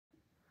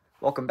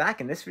Welcome back.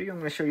 In this video, I'm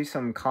going to show you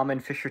some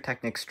common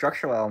FischerTechnik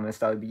structural elements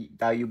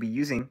that you'll be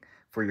using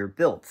for your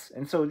builds.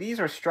 And so these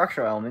are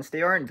structural elements.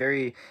 They aren't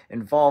very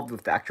involved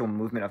with the actual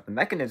movement of the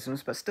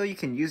mechanisms, but still you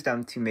can use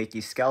them to make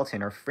a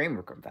skeleton or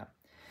framework of them.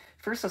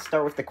 First, let's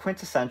start with the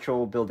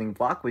quintessential building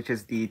block, which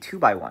is the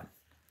 2x1.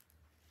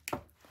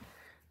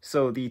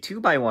 So the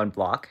 2x1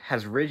 block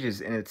has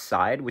ridges in its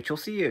side, which you'll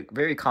see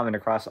very common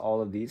across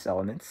all of these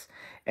elements,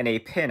 and a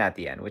pin at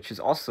the end, which is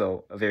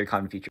also a very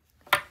common feature.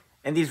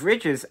 And these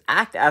ridges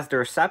act as the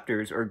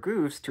receptors or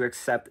grooves to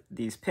accept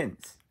these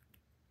pins,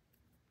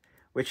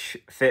 which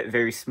fit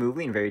very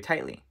smoothly and very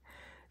tightly.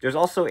 There's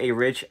also a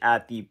ridge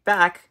at the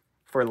back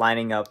for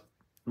lining up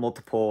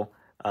multiple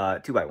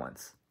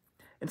 2x1s.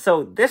 And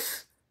so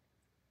this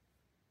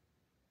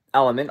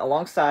element,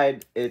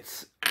 alongside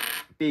its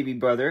baby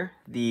brother,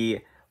 the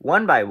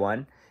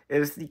 1x1,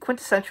 is the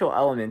quintessential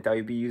element that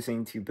you'll be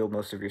using to build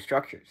most of your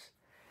structures.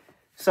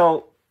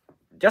 So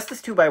just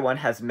this 2x1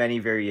 has many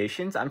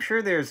variations. I'm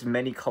sure there's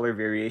many color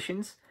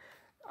variations.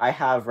 I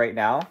have right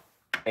now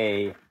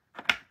a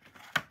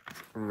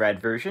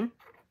red version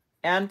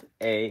and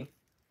a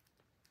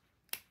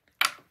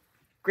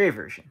gray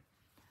version.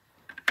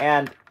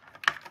 And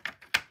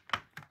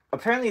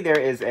apparently there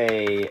is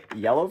a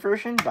yellow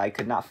version, but I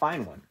could not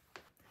find one.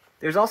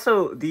 There's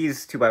also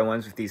these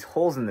 2x1s with these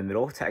holes in the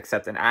middle to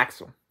accept an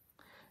axle.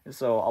 And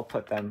so I'll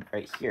put them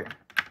right here.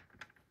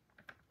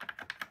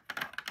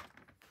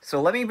 So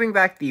let me bring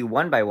back the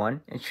 1x1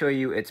 and show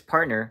you its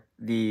partner,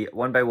 the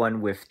 1x1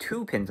 with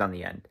 2 pins on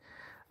the end.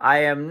 I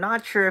am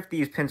not sure if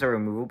these pins are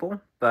removable,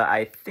 but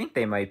I think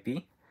they might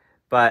be.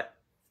 But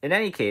in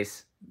any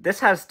case, this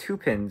has 2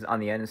 pins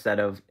on the end instead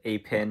of a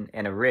pin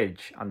and a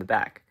ridge on the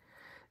back.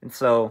 And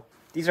so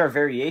these are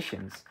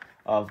variations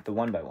of the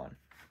 1x1.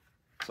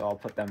 So I'll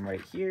put them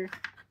right here.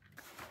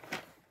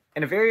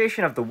 And a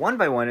variation of the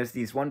 1x1 is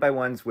these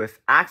 1x1s with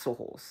axle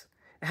holes.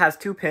 It has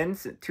 2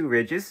 pins, 2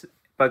 ridges,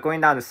 but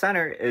going down the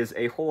center is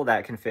a hole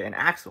that can fit an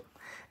axle.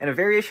 And a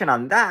variation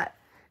on that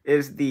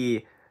is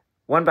the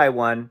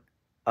 1x1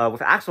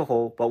 with axle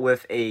hole, but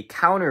with a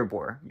counter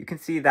bore. You can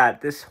see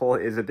that this hole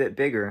is a bit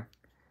bigger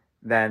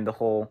than the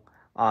hole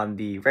on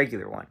the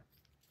regular one.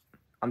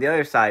 On the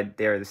other side,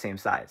 they are the same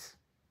size.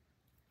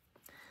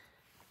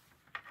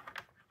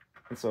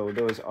 And so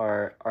those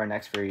are our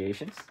next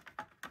variations.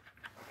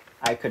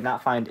 I could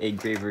not find a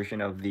gray version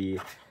of these.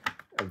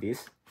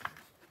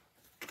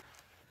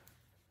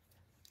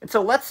 And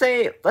so let's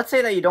say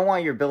that you don't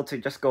want your build to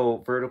just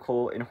go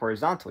vertical and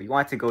horizontal. You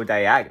want it to go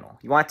diagonal.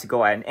 You want it to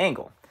go at an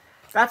angle.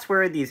 That's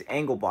where these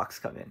angle blocks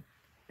come in.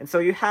 And so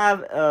you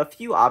have a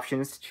few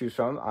options to choose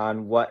from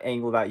on what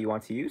angle that you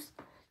want to use.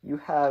 You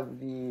have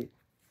the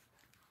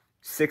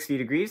 60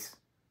 degrees.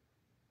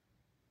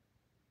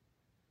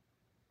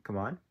 Come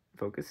on,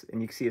 focus.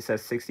 And you can see it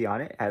says 60 on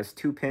it. It has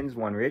 2 pins,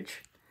 1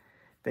 ridge.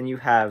 Then you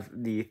have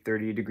the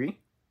 30 degree.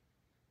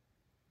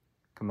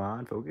 Come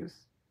on, focus.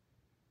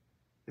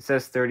 It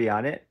says 30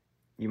 on it.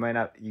 You might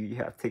not, you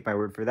have to take my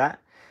word for that.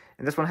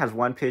 And this one has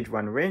 1 pin,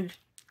 1 ridge.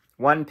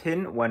 1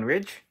 pin, 1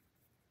 ridge.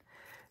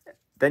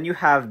 Then you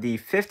have the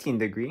 15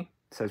 degree.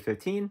 It says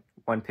 15,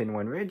 1 pin,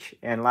 1 ridge.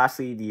 And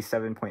lastly, the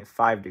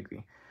 7.5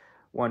 degree.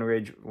 1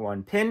 ridge,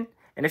 1 pin.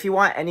 And if you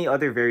want any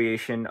other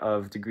variation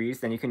of degrees,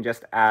 then you can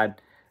just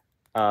add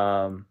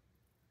angle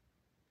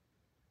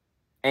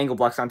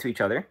blocks onto each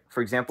other.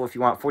 For example, if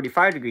you want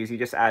 45 degrees, you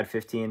just add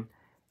 15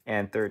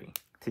 and 30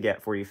 to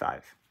get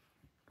 45.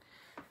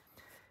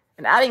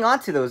 And adding on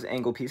to those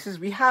angle pieces,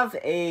 we have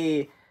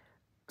a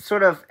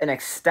sort of an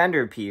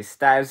extender piece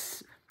that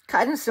is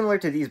kind of similar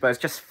to these, but it's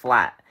just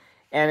flat.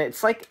 And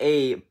it's like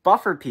a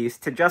buffer piece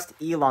to just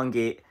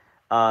elongate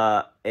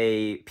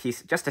a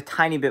piece just a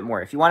tiny bit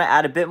more. If you want to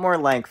add a bit more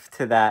length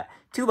to that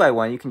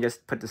 2x1, you can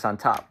just put this on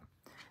top.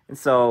 And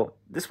so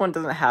this one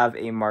doesn't have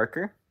a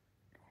marker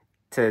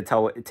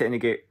to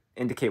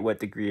indicate what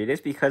degree it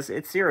is because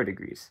it's 0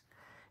 degrees.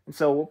 And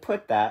so we'll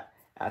put that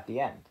at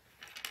the end.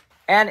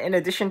 And in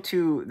addition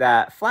to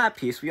that flat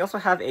piece, we also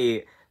have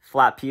a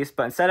flat piece,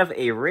 but instead of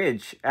a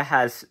ridge, it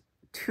has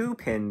 2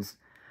 pins,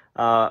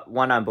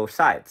 one on both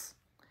sides.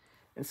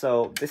 And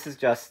so this is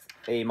just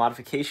a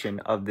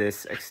modification of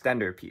this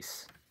extender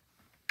piece.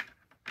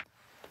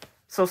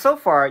 So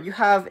far, you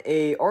have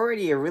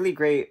already a really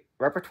great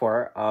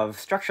repertoire of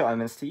structural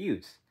elements to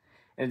use,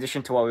 in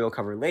addition to what we will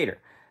cover later.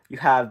 You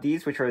have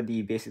these, which are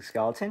the basic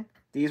skeleton,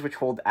 these which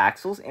hold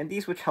axles, and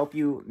these which help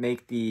you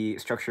make the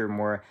structure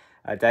more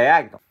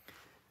diagonal.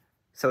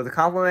 So to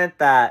complement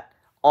that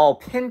all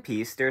pin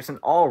piece, there's an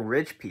all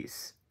ridge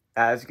piece.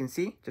 As you can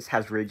see, just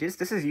has ridges.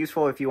 This is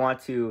useful if you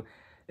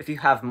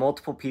have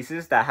multiple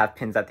pieces that have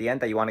pins at the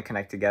end that you want to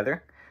connect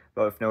together,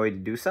 but with no way to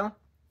do so,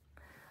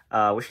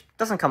 which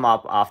doesn't come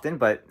up often,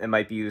 but it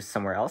might be used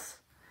somewhere else,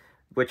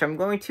 which I'm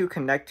going to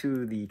connect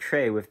to the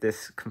tray with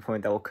this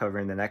component that we'll cover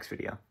in the next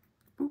video.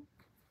 Boop.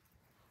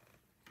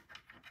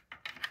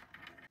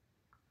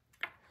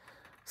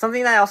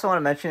 Something that I also want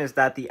to mention is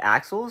that the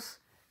axles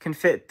can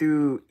fit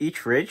through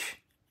each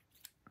ridge.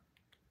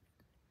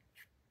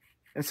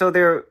 And so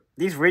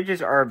these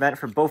ridges are meant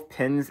for both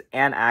pins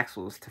and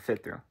axles to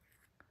fit through.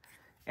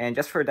 And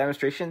just for a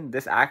demonstration,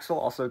 this axle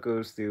also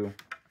goes through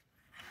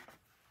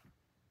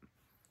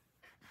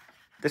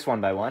this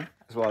 1x1,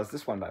 as well as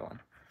this 1x1,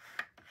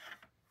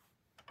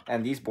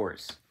 and these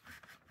bores.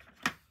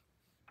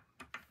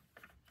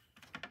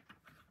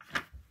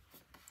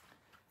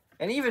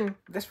 And even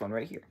this one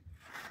right here.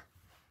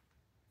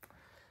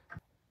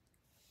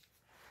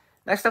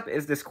 Next up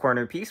is this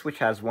corner piece, which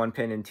has 1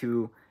 pin and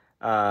 2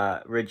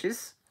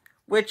 ridges,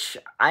 which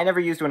I never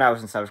used when I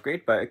was in 7th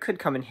grade, but it could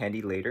come in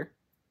handy later.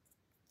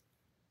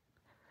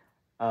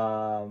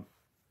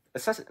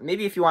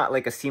 Maybe if you want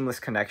like a seamless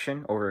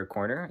connection over a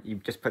corner, you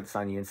just put this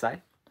on the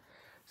inside.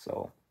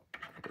 So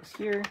it goes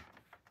here.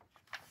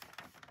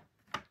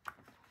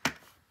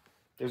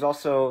 There's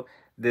also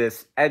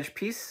this edge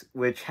piece,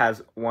 which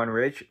has 1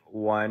 ridge,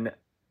 one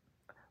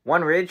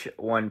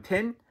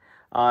pin,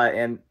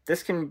 and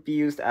this can be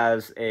used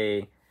as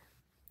a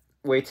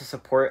way to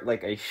support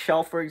like a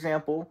shelf, for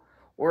example,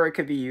 or it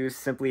could be used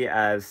simply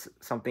as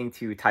something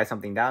to tie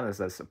something down as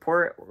a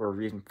support or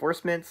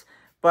reinforcements,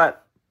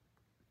 but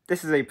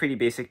this is a pretty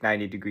basic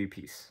 90-degree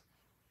piece.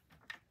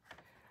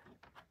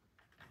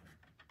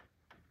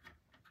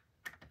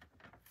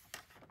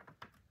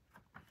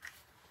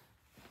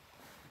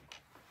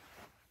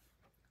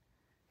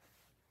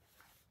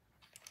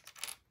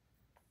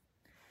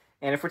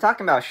 And if we're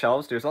talking about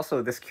shelves, there's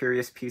also this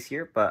curious piece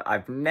here, but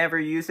I've never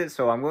used it,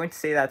 so I'm going to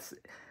say that's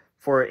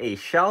for a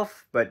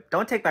shelf, but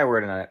don't take my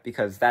word on it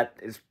because that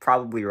is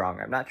probably wrong.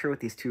 I'm not sure what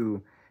these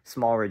 2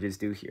 small ridges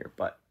do here,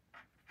 but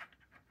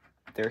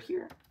they're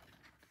here.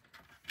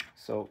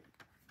 So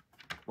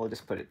we'll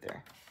just put it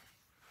there.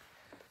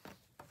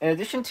 In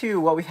addition to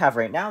what we have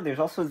right now, there's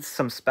also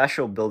some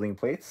special building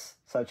plates,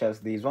 such as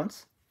these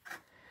ones,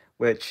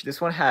 which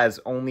this one has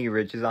only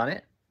ridges on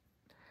it.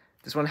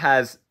 This one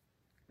has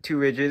 2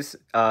 ridges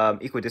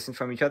equidistant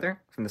from each other,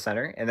 from the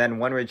center, and then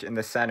 1 ridge in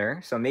the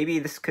center. So maybe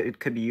this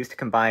could be used to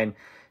combine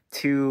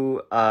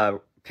 2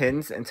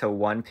 pins into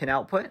 1 pin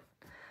output,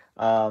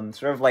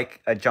 sort of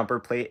like a jumper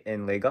plate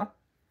in Lego.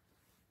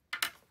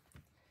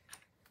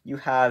 You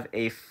have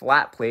a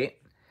flat plate,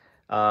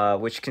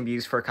 which can be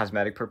used for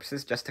cosmetic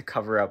purposes, just to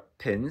cover up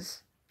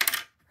pins,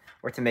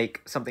 or to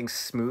make something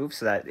smooth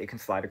so that it can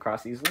slide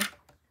across easily.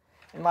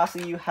 And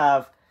lastly, you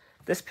have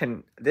this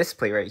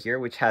plate right here,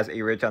 which has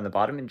a ridge on the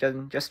bottom and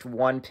just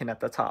 1 pin at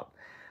the top,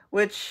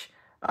 which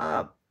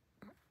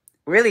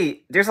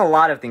really, there's a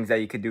lot of things that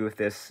you could do with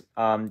this,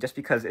 just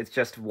because it's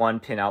just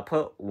 1 pin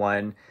output,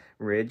 1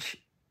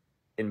 ridge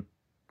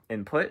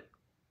input.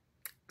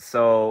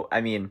 So,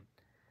 I mean,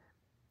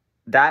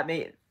 that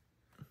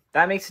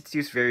makes its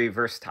use very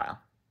versatile.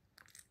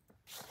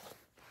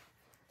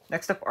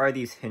 Next up are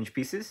these hinge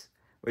pieces,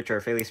 which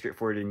are fairly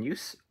straightforward in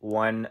use.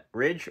 1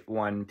 ridge,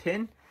 1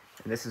 pin,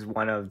 and this is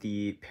one of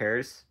the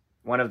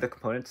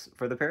components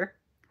for the pair,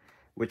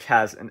 which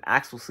has an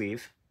axle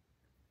sleeve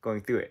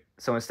going through it.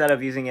 So instead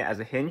of using it as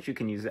a hinge, you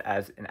can use it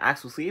as an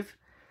axle sleeve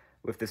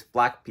with this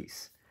black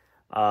piece.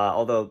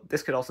 Although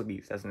this could also be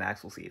used as an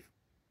axle sleeve,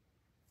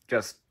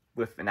 just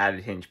with an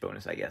added hinge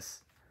bonus, I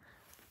guess.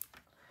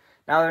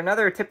 Now,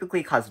 another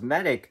typically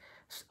cosmetic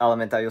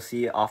element that you'll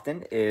see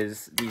often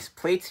is these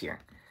plates here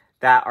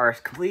that are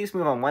completely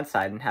smooth on one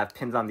side and have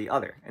pins on the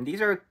other. And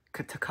these are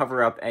to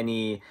cover up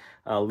any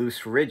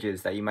loose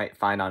ridges that you might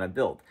find on a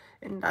build.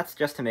 And that's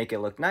just to make it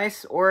look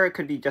nice, or it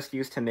could be just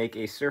used to make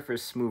a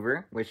surface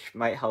smoother, which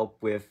might help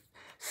with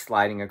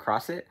sliding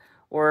across it,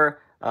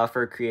 or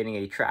for creating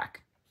a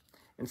track.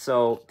 And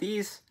so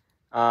these,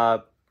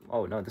 oh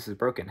no, this is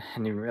broken. I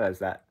didn't even realize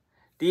that.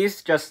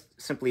 These just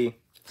simply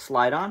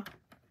slide on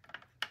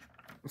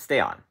and stay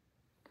on.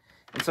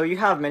 And so you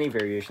have many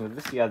variations of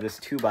this. You have this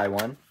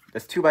 2x1,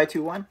 this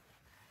 2x2 one,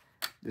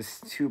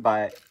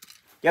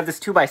 you have this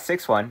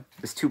 2x6 one,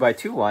 this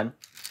 2x2 one,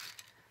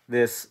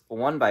 this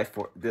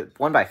 1x4, the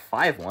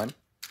 1x5 one,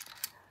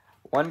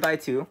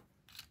 1x2,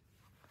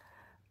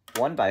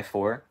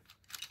 1x4,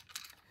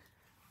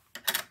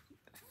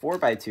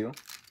 4x2,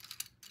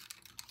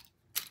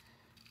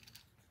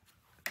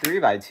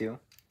 3x2,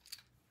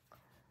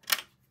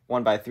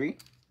 1x3,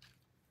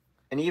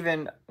 and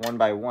even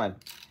 1x1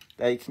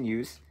 that you can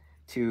use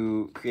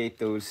to create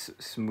those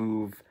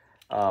smooth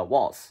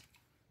walls.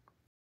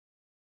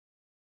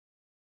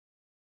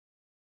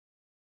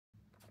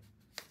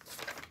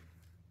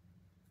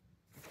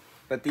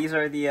 But these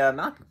are the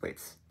mounting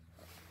plates.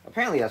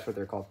 Apparently that's what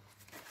they're called.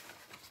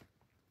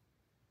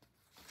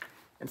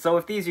 And so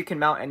with these, you can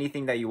mount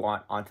anything that you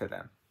want onto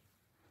them.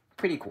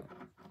 Pretty cool.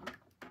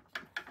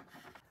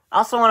 I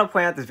also want to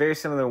point out this very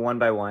similar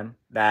 1x1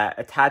 that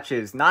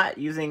attaches not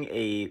using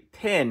a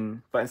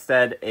pin, but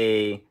instead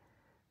a,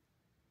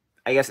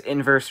 I guess,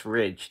 inverse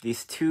ridge.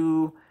 These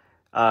 2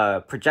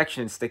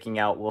 projections sticking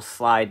out will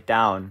slide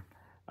down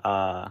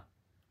a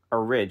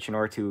ridge in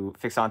order to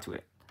fix onto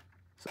it.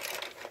 So,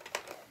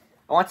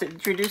 I want to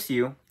introduce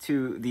you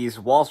to these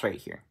walls right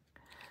here,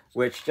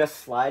 which just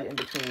slide in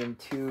between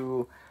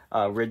 2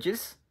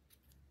 ridges,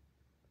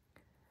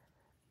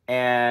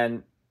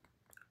 and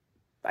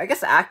I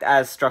guess act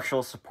as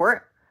structural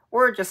support,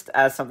 or just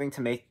as something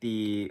to make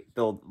the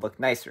build look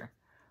nicer.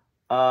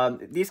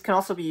 These can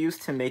also be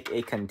used to make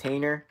a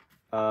container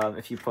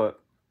if you put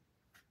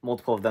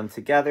multiple of them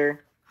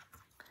together.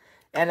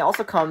 And it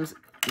also comes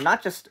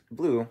not just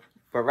blue,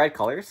 but red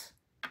colors.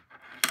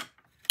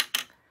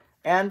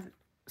 And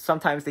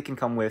sometimes they can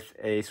come with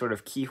a sort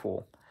of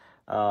keyhole,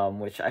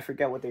 which I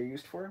forget what they're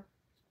used for,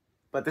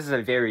 but this is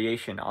a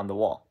variation on the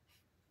wall.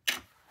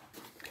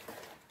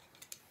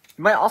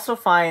 You might also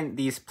find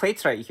these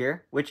plates right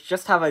here, which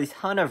just have a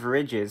ton of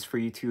ridges for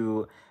you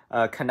to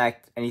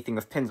connect anything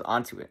with pins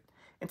onto it.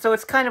 And so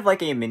it's kind of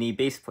like a mini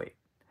base plate.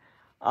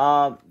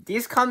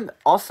 These come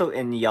also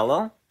in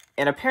yellow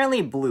and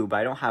apparently blue, but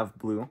I don't have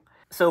blue.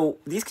 So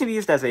these can be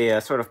used as a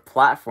sort of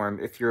platform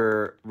if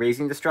you're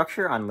raising the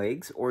structure on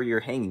legs or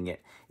you're hanging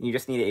it, and you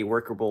just need a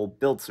workable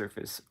build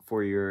surface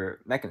for your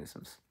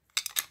mechanisms.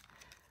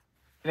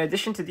 In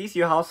addition to these,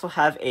 you also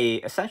have a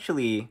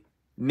essentially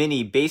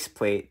mini base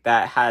plate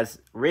that has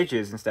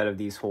ridges instead of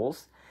these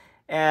holes,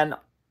 and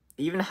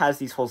even has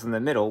these holes in the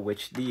middle,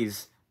 which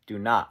these do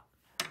not.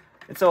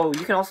 And so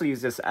you can also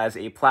use this as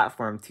a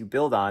platform to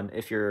build on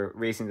if you're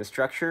raising the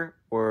structure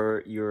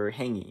or you're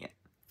hanging it.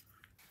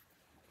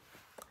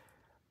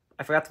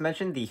 I forgot to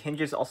mention the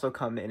hinges also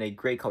come in a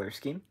gray color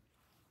scheme.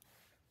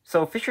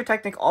 So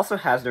FischerTechnik also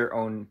has their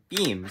own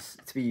beams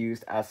to be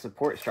used as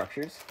support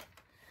structures,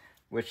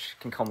 which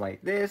can come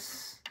like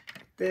this,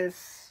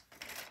 this.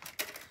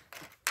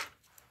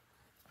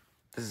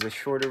 This is a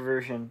shorter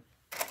version,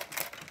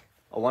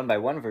 a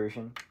 1x1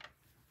 version,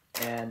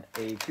 and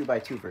a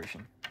 2x2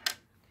 version.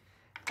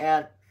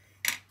 And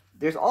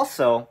there's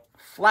also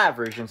flat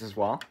versions as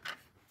well,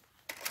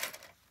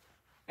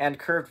 and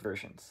curved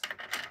versions.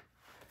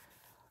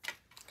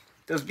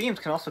 Those beams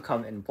can also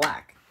come in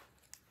black.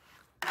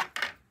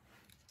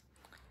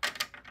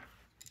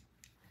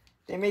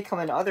 They may come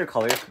in other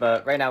colors,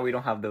 but right now we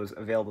don't have those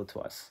available to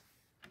us.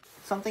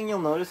 Something you'll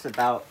notice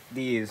about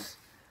these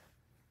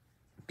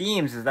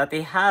beams is that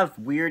they have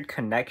weird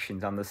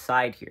connections on the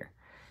side here.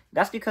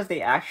 That's because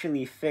they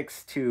actually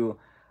fix to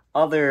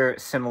other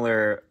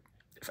similar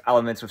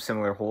elements with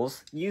similar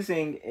holes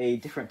using a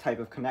different type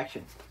of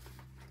connection.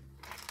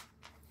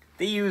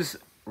 They use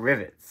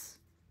rivets,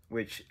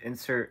 which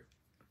insert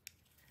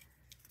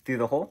through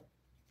the hole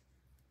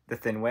the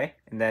thin way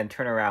and then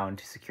turn around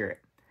to secure it.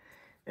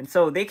 And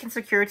so they can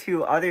secure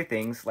to other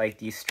things like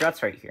these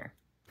struts right here,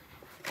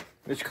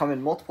 which come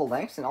in multiple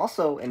lengths and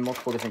also in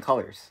multiple different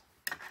colors.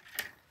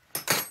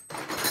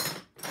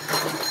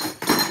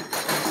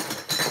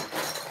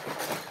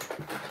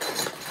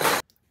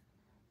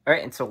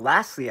 Alright, and so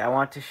lastly, I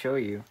want to show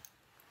you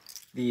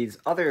these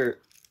other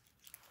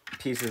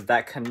pieces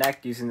that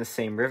connect using the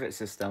same rivet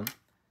system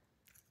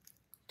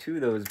to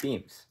those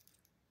beams.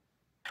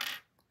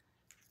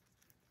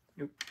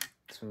 Nope,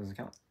 this one doesn't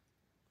count.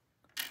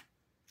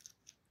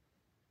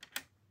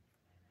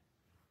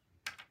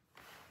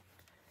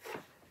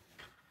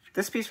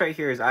 This piece right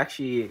here is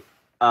actually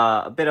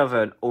a bit of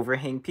an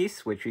overhang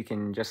piece, which we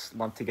can just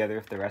lump together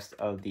with the rest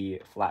of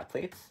the flat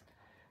plates.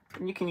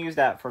 And you can use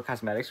that for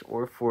cosmetics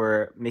or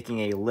for making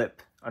a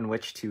lip on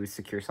which to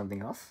secure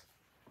something else.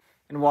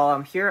 And while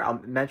I'm here, I'll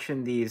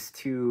mention these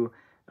two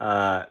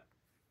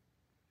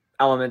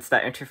elements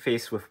that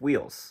interface with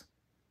wheels,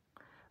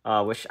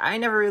 which I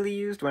never really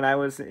used when I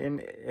was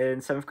in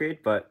 7th grade,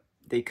 but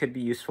they could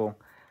be useful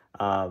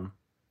for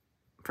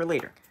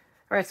later.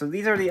 Alright, so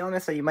these are the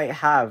elements that you might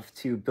have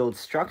to build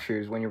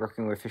structures when you're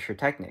working with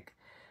FischerTechnik.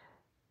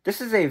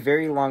 This is a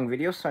very long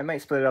video, so I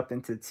might split it up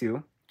into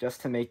two,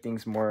 just to make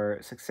things more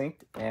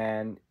succinct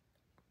and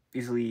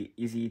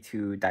easy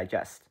to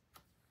digest.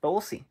 But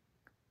we'll see.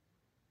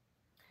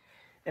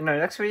 In our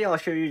next video, I'll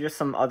show you just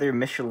some other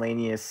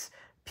miscellaneous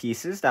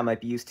pieces that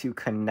might be used to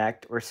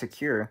connect or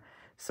secure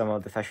some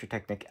of the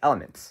FischerTechnik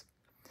elements.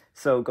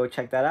 So go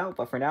check that out,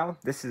 but for now,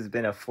 this has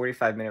been a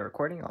 45-minute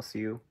recording. I'll see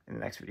you in the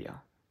next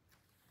video.